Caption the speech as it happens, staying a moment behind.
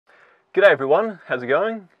G'day everyone, how's it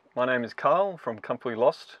going? My name is Karl from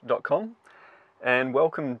comfortablylost.com and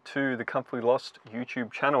welcome to the Comfortably Lost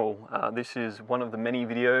YouTube channel. This is one of the many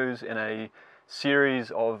videos in a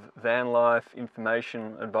series of van life,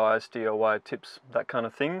 information, advice, DIY tips, that kind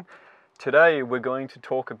of thing. Today we're going to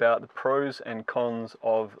talk about the pros and cons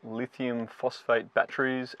of lithium phosphate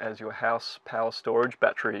batteries as your house power storage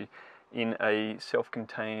battery in a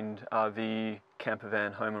self-contained RV, camper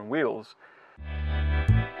van, home and wheels.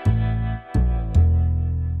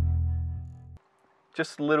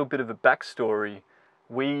 Just a little bit of a backstory.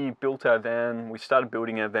 We started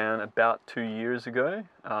building our van about 2 years ago,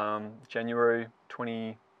 January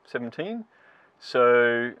 2017.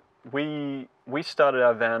 So we started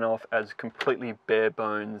our van off as completely bare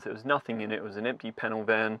bones. There was nothing in it. It was an empty panel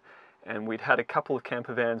van, and we'd had a couple of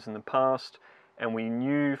camper vans in the past, and we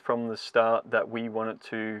knew from the start that we wanted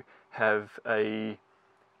to have a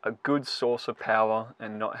good source of power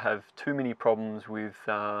and not have too many problems with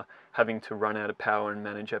having to run out of power and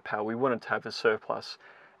manage our power. We wanted to have a surplus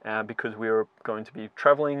because we were going to be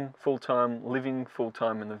traveling full-time, living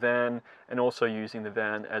full-time in the van, and also using the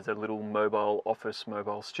van as a little mobile office,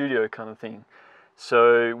 mobile studio kind of thing.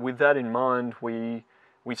 So with that in mind, we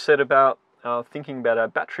set about thinking about our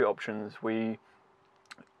battery options. We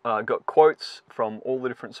got quotes from all the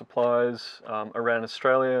different suppliers around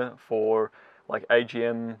Australia for like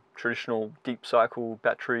AGM, traditional deep cycle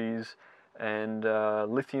batteries, and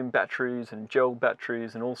lithium batteries and gel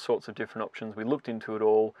batteries and all sorts of different options. We looked into it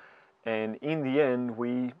all, and in the end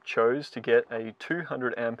we chose to get a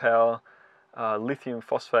 200 amp hour lithium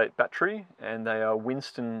phosphate battery, and they are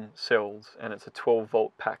Winston cells, and it's a 12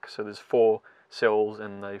 volt pack. So there's 4 cells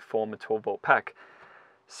and they form a 12 volt pack.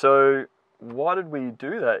 So why did we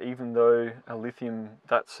do that, even though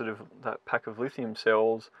that pack of lithium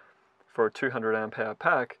cells for a 200 amp hour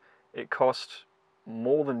pack, it cost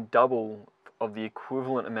more than double of the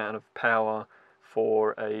equivalent amount of power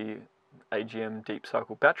for a AGM deep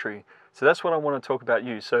cycle battery? So that's what I want to talk about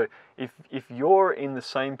you. So if you're in the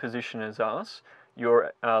same position as us,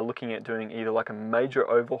 you're looking at doing either like a major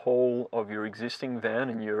overhaul of your existing van,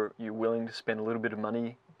 and you're willing to spend a little bit of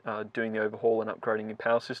money doing the overhaul and upgrading your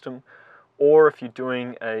power system, or if you're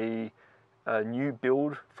doing a new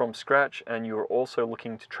build from scratch and you're also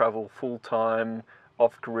looking to travel full-time,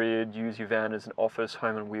 off-grid, use your van as an office,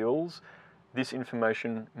 home and wheels, this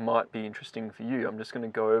information might be interesting for you. I'm just going to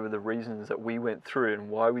go over the reasons that we went through and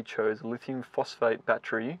why we chose a lithium phosphate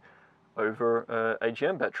battery over an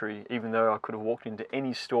AGM battery. Even though I could have walked into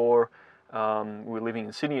any store, we were living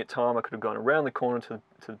in Sydney at the time, I could have gone around the corner to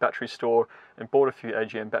the battery store and bought a few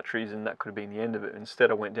AGM batteries, and that could have been the end of it. Instead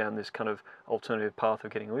I went down this kind of alternative path of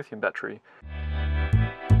getting a lithium battery.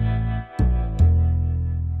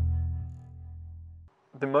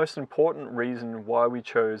 The most important reason why we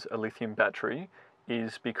chose a lithium battery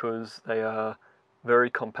is because they are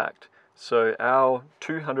very compact. So our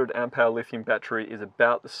 200 amp hour lithium battery is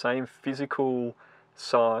about the same physical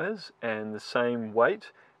size and the same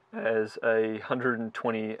weight as a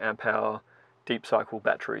 120 amp hour deep cycle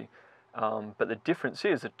battery. But the difference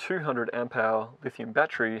is a 200 amp hour lithium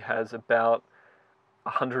battery has about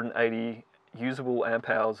 180 usable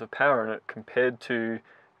amp hours of power in it, compared to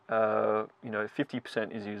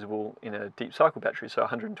 50% is usable in a deep cycle battery. So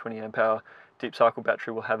 120 amp hour deep cycle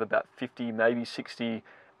battery will have about 50, maybe 60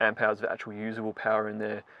 amp hours of actual usable power in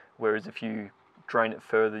there, whereas if you drain it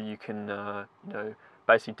further, you can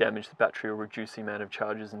basically damage the battery or reduce the amount of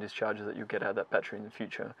charges and discharges that you'll get out of that battery in the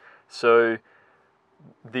future. So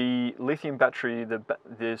the lithium battery,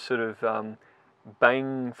 the sort of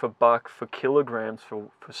bang for buck for kilograms for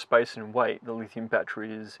space and weight, the lithium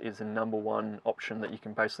battery is the number one option that you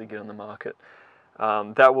can basically get on the market.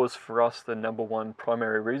 That was for us the number one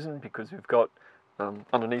primary reason, because we've got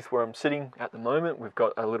underneath where I'm sitting at the moment, we've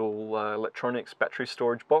got a little electronics battery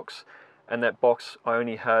storage box, and that box, I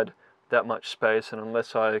only had that much space, and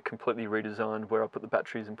unless I completely redesigned where I put the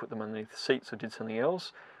batteries and put them underneath the seats or did something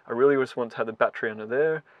else, I really just want to have the battery under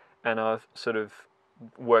there. And I've sort of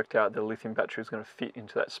worked out the lithium battery is going to fit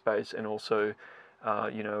into that space, and also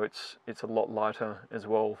it's a lot lighter as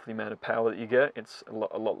well for the amount of power that you get. It's a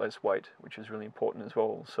lot less weight, which is really important as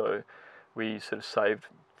well. So we sort of saved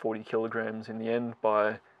 40 kilograms in the end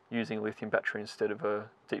by using a lithium battery instead of a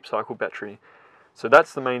deep cycle battery. So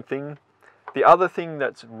that's the main thing. The other thing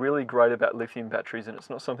that's really great about lithium batteries, and it's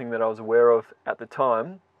not something that I was aware of at the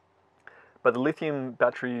time, but the lithium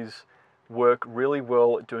batteries work really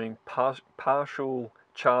well at doing partial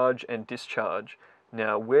charge and discharge.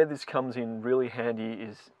 Now, where this comes in really handy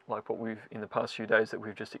is like what we've, in the past few days that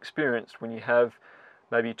we've just experienced, when you have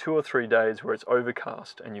maybe 2 or 3 days where it's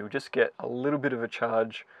overcast and you'll just get a little bit of a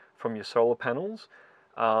charge from your solar panels,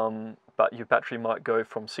 but your battery might go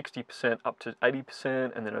from 60% up to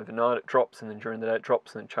 80%, and then overnight it drops, and then during the day it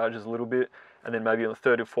drops, and then charges a little bit, and then maybe on the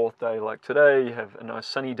third or fourth day, like today, you have a nice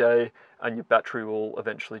sunny day, and your battery will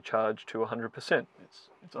eventually charge to 100%.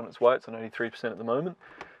 It's on its way. It's on 83% at the moment.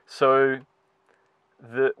 So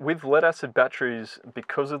with lead acid batteries,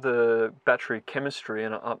 because of the battery chemistry,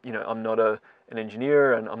 and I'm not an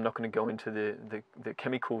engineer, and I'm not going to go into the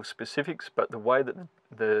chemical specifics, but the way that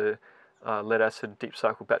the lead acid deep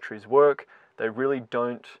cycle batteries work, they really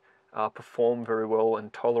don't perform very well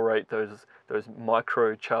and tolerate those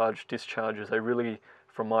micro charge discharges. They really,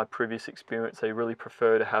 from my previous experience, they really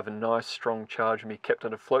prefer to have a nice strong charge and be kept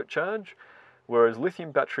at a float charge. Whereas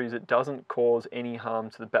lithium batteries, it doesn't cause any harm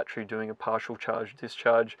to the battery doing a partial charge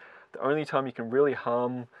discharge. The only time you can really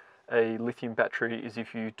harm a lithium battery is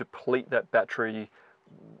if you deplete that battery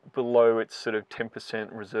below its sort of 10%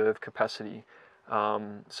 reserve capacity.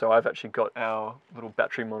 So I've actually got our little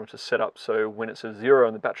battery monitor set up so when it says 0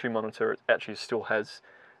 on the battery monitor, it actually still has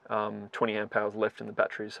 20 amp hours left in the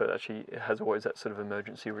battery, so it has always that sort of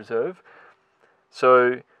emergency reserve.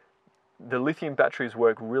 So the lithium batteries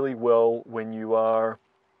work really well when you are,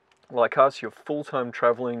 like us, you're full-time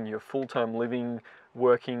traveling, you're full-time living,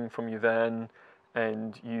 working from your van,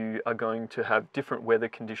 and you are going to have different weather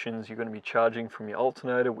conditions. You're going to be charging from your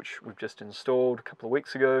alternator, which we've just installed a couple of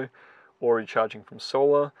weeks ago, or you're charging from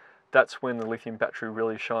solar. That's when the lithium battery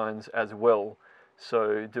really shines as well.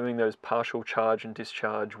 So doing those partial charge and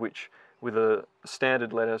discharge, which with a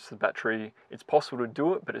standard lead acid battery, it's possible to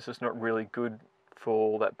do it, but it's just not really good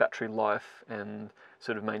for that battery life and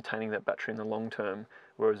sort of maintaining that battery in the long term,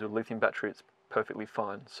 whereas with lithium battery it's perfectly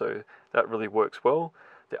fine. So that really works well.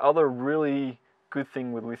 The other really good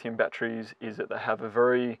thing with lithium batteries is that they have a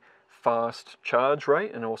very fast charge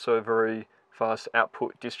rate and also a very fast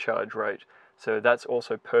output discharge rate. So that's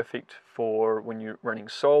also perfect for when you're running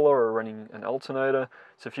solar or running an alternator.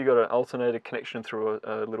 So if you've got an alternator connection through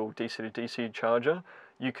a little DC to DC charger,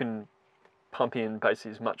 you can pump in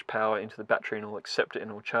basically as much power into the battery and it'll accept it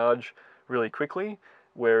and it'll charge really quickly.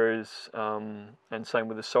 Whereas, and same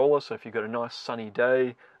with the solar, so if you've got a nice sunny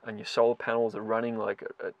day and your solar panels are running like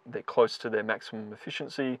they're close to their maximum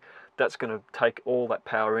efficiency, that's going to take all that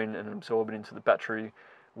power in and absorb it into the battery,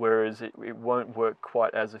 whereas it won't work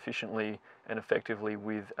quite as efficiently and effectively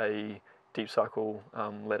with a deep cycle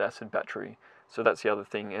lead acid battery. So that's the other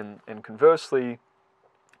thing. And conversely,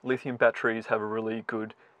 lithium batteries have a really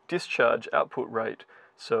good discharge output rate.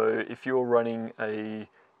 So if you're running a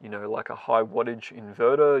like a high wattage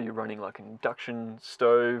inverter, you're running like an induction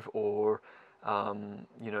stove or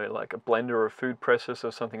like a blender or a food processor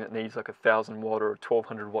or something that needs like a 1,000 watt or a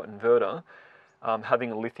 1,200 watt inverter,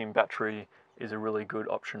 having a lithium battery is a really good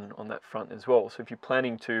option on that front as well. So if you're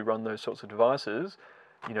planning to run those sorts of devices,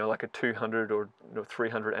 like a 200 or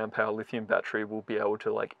 300 amp hour lithium battery will be able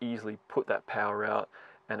to like easily put that power out,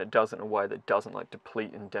 and it does it in a way that doesn't like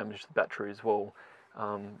deplete and damage the battery as well.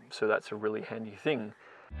 So that's a really handy thing.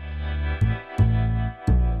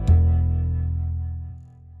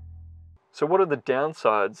 So what are the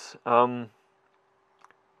downsides?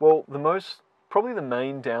 Well, probably the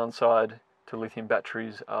main downside to lithium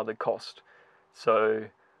batteries are the cost. So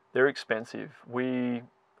they're expensive.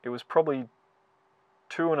 It was probably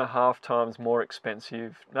 2.5 times more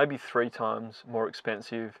expensive, maybe 3 times more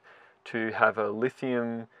expensive to have a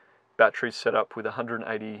lithium battery set up with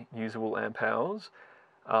 180 usable amp hours.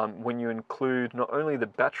 When you include not only the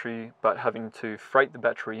battery, but having to freight the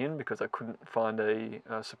battery in, because I couldn't find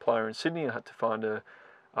a supplier in Sydney.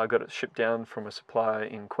 I got it shipped down from a supplier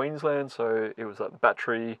in Queensland, so it was like the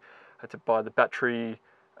battery, I had to buy the battery,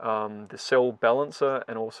 the cell balancer,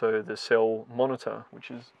 and also the cell monitor, which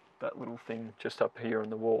is that little thing just up here on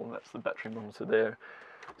the wall, and that's the battery monitor there.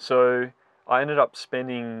 So I ended up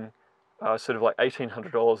spending sort of like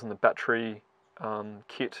 $1,800 on the battery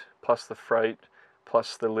kit, plus the freight,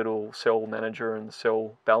 plus the little cell manager and the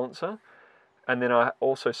cell balancer. And then I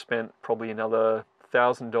also spent probably another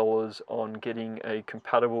 $1,000 on getting a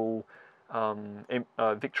compatible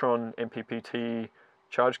Victron MPPT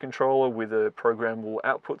charge controller with a programmable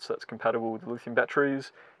outputs that's compatible with lithium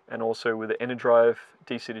batteries, and also with the EnerDrive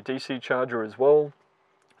DC to DC charger as well,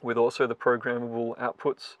 with also the programmable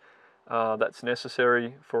outputs that's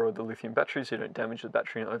necessary for the lithium batteries so you don't damage the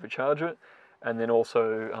battery and overcharge it. And then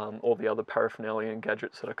also all the other paraphernalia and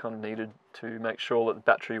gadgets that I kind of needed to make sure that the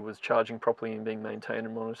battery was charging properly and being maintained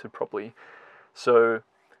and monitored properly. So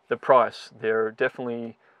the price, they're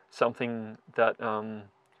definitely something that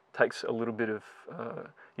takes a little bit of,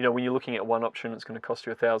 when you're looking at one option, it's going to cost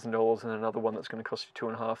you $1,000, and another one that's going to cost you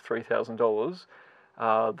 $2,500–3,000.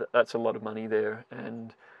 That's a lot of money there.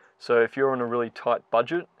 And So if you're on a really tight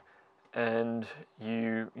budget and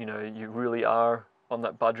you really are on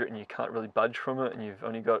that budget and you can't really budge from it, and you've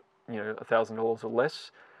only got $1,000 or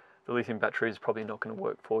less, the lithium battery is probably not going to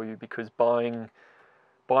work for you, because buying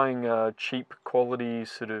cheap quality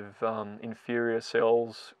sort of inferior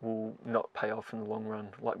cells will not pay off in the long run,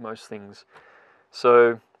 like most things.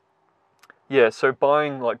 So yeah, so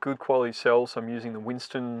buying like good quality cells, I'm using the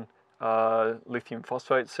Winston lithium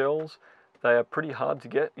phosphate cells. They are pretty hard to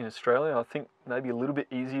get in Australia. I think maybe a little bit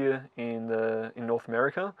easier in North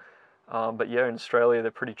America. But yeah, in Australia, they're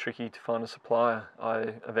pretty tricky to find a supplier.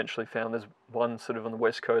 I eventually found there's one sort of on the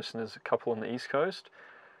west coast and there's a couple on the east coast.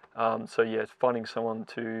 So yeah, finding someone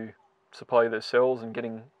to supply those cells and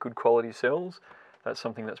getting good quality cells, that's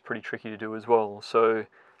something that's pretty tricky to do as well. So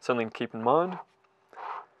something to keep in mind.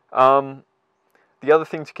 The other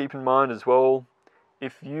thing to keep in mind as well,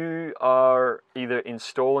 if you are either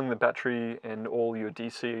installing the battery and all your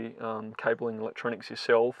DC cabling electronics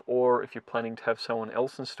yourself, or if you're planning to have someone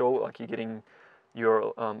else install it, like you're getting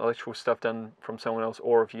your electrical stuff done from someone else,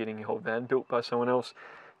 or if you're getting your whole van built by someone else,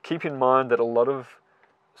 keep in mind that a lot of,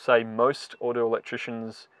 say, most auto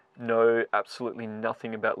electricians know absolutely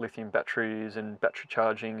nothing about lithium batteries and battery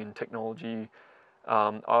charging and technology.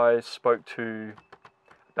 I spoke to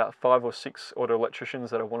about 5 or 6 auto electricians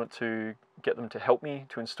that I wanted to get them to help me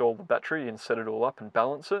to install the battery and set it all up and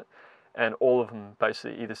balance it, and all of them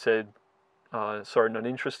basically either said, sorry, not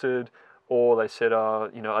interested, or they said, I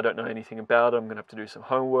don't know anything about it, I'm going to have to do some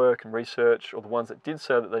homework and research. Or the ones that did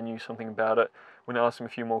say that they knew something about it, when I asked them a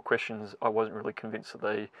few more questions, I wasn't really convinced that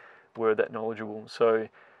they were that knowledgeable. So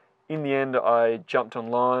in the end, I jumped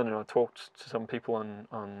online and I talked to some people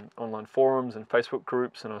on online forums and Facebook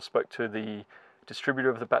groups, and I spoke to the distributor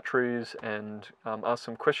of the batteries and asked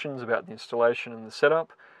some questions about the installation and the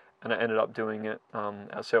setup, and I ended up doing it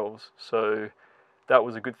ourselves. So that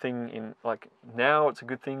was a good thing. Now it's a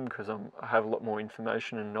good thing because I have a lot more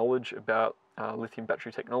information and knowledge about lithium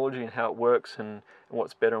battery technology and how it works and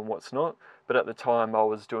what's better and what's not. But at the time I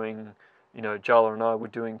was doing, Jala and I were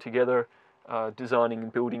doing together, designing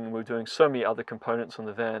and building, and we were doing so many other components on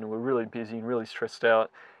the van, and we're really busy and really stressed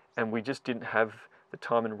out, and we just didn't have the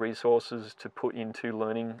time and resources to put into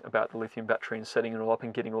learning about the lithium battery and setting it all up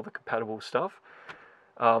and getting all the compatible stuff.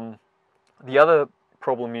 The other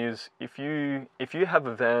problem is if you have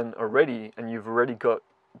a van already and you've already got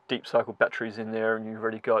deep cycle batteries in there, and you've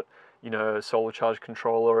already got a solar charge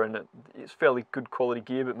controller, and it's fairly good quality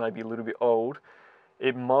gear but maybe a little bit old,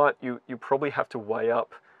 you probably have to weigh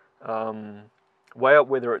up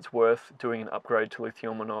whether it's worth doing an upgrade to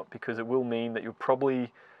lithium or not, because it will mean that you'll probably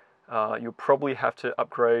have to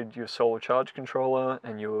upgrade your solar charge controller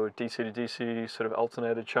and your DC to DC sort of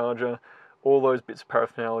alternator charger. All those bits of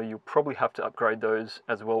paraphernalia, you'll probably have to upgrade those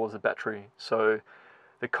as well as the battery. So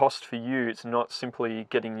the cost for you, it's not simply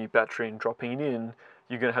getting a new battery and dropping it in.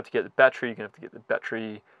 You're going to have to get the battery, you're going to have to get the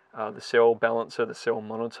battery, the cell balancer, the cell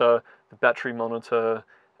monitor, the battery monitor,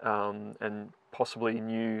 and possibly a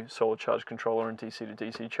new solar charge controller and DC to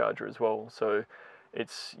DC charger as well. So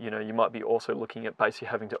it's, you might be also looking at basically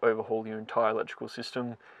having to overhaul your entire electrical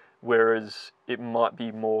system, whereas it might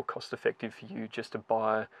be more cost effective for you just to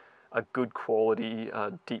buy a good quality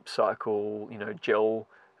deep cycle, gel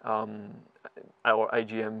or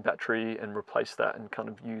AGM battery and replace that and kind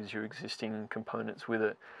of use your existing components with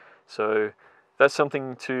it. So that's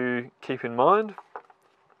something to keep in mind.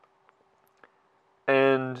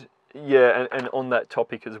 And yeah, and on that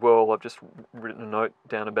topic as well, I've just written a note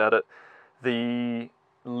down about it. The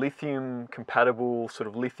lithium compatible, sort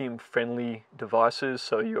of lithium friendly devices,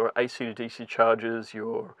 so your AC to DC chargers,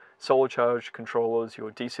 your solar charge controllers,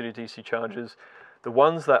 your DC to DC chargers, the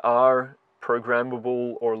ones that are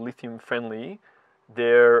programmable or lithium friendly,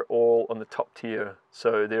 they're all on the top tier.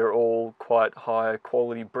 So they're all quite high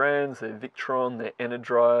quality brands. They're Victron, they're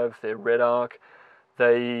Enerdrive, they're Redarc.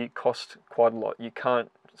 They cost quite a lot. You can't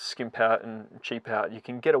skimp out and cheap out. You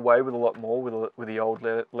can get away with a lot more with the old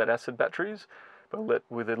lead acid batteries, but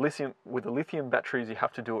with the lithium batteries, you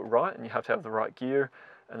have to do it right, and you have to have the right gear,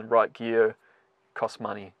 and the right gear costs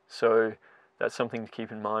money. So that's something to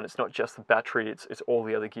keep in mind. It's not just the battery, it's all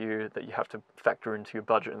the other gear that you have to factor into your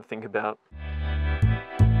budget and think about.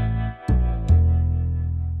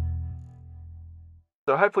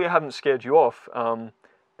 So hopefully I haven't scared you off,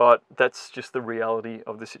 but that's just the reality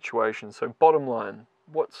of the situation. So bottom line,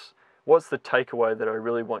 what's the takeaway that I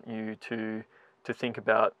really want you to think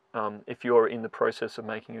about if you're in the process of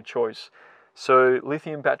making a choice? So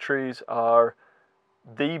lithium batteries are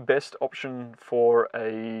the best option for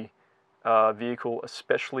a vehicle,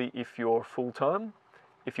 especially if you're full-time.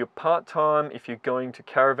 if you're part-time, if you're going to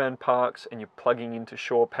caravan parks and you're plugging into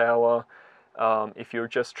shore power, if you're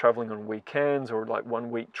just traveling on weekends or like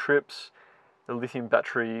 1 week trips, the lithium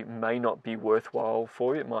battery may not be worthwhile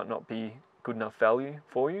for you. It might not be good enough value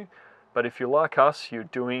for you. But if you're like us, you're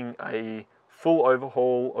doing a full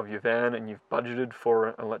overhaul of your van and you've budgeted for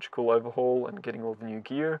an electrical overhaul and getting all the new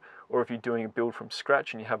gear, or if you're doing a build from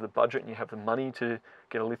scratch and you have the budget and you have the money to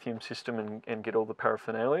get a lithium system and get all the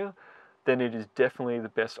paraphernalia, then it is definitely the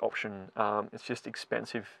best option. It's just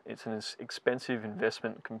expensive. It's an expensive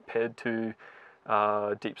investment compared to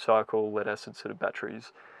deep cycle lead acid sort of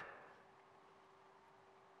batteries.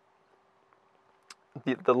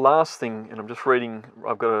 The last thing, and I'm just reading,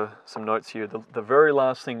 I've got some notes here, the very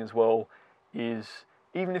last thing as well is,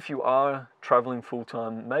 even if you are traveling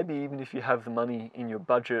full-time, maybe even if you have the money in your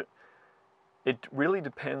budget, it really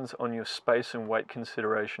depends on your space and weight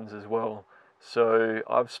considerations as well. So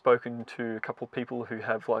I've spoken to a couple of people who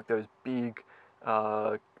have like those big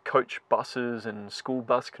coach buses and school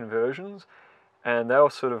bus conversions, and they were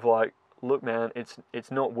sort of like, look man,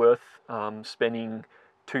 it's not worth spending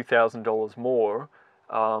 $2,000 more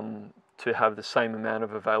to have the same amount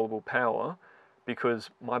of available power, because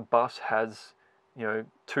my bus has,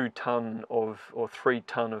 2 ton or 3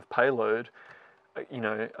 ton of payload.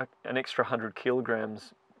 An extra 100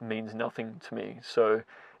 kilograms means nothing to me. So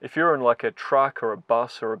if you're in like a truck or a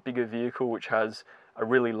bus or a bigger vehicle which has a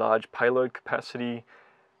really large payload capacity,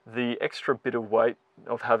 the extra bit of weight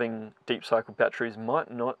of having deep cycle batteries might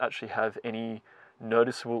not actually have any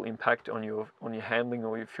noticeable impact on your handling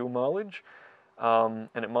or your fuel mileage, and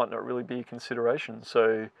it might not really be a consideration.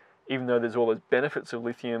 So even though there's all those benefits of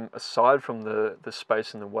lithium, aside from the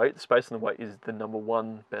space and the weight is the number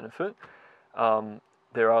one benefit.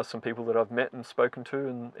 There are some people that I've met and spoken to,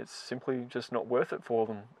 and it's simply just not worth it for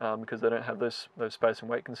them because they don't have those space and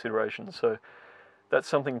weight considerations. So that's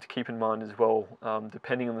something to keep in mind as well,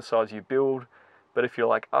 depending on the size you build. But if you're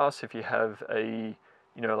like us, if you have a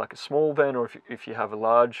like a small van, or if you have a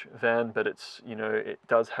large van, but it's it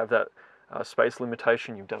does have that space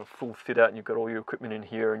limitation, you've done a full fit out and you've got all your equipment in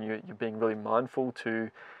here, and you're being really mindful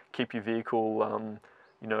to keep your vehicle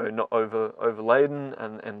not overladen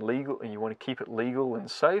and legal, and you want to keep it legal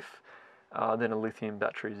and safe, then a lithium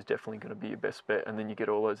battery is definitely going to be your best bet. And then you get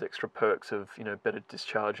all those extra perks of better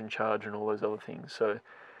discharge and charge and all those other things. So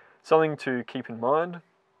something to keep in mind.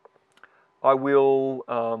 I will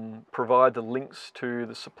provide the links to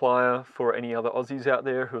the supplier for any other Aussies out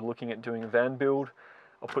there who are looking at doing a van build.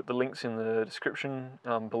 I'll put the links in the description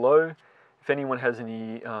below. If anyone has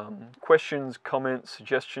any questions, comments,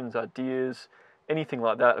 suggestions, ideas, anything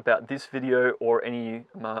like that about this video, or any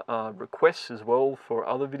requests as well for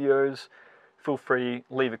other videos, feel free,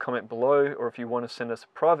 leave a comment below, or if you want to send us a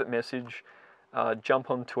private message, jump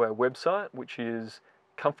onto our website, which is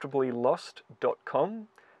comfortablylost.com,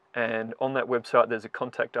 and on that website there's a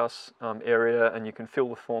contact us area, and you can fill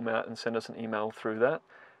the form out and send us an email through that,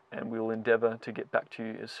 and we will endeavour to get back to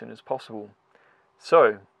you as soon as possible.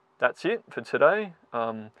 So that's it for today.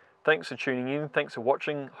 Thanks for tuning in, thanks for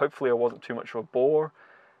watching. Hopefully I wasn't too much of a bore,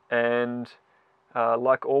 and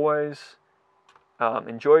like always,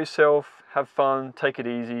 enjoy yourself, have fun, take it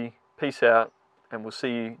easy, peace out, and we'll see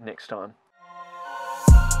you next time.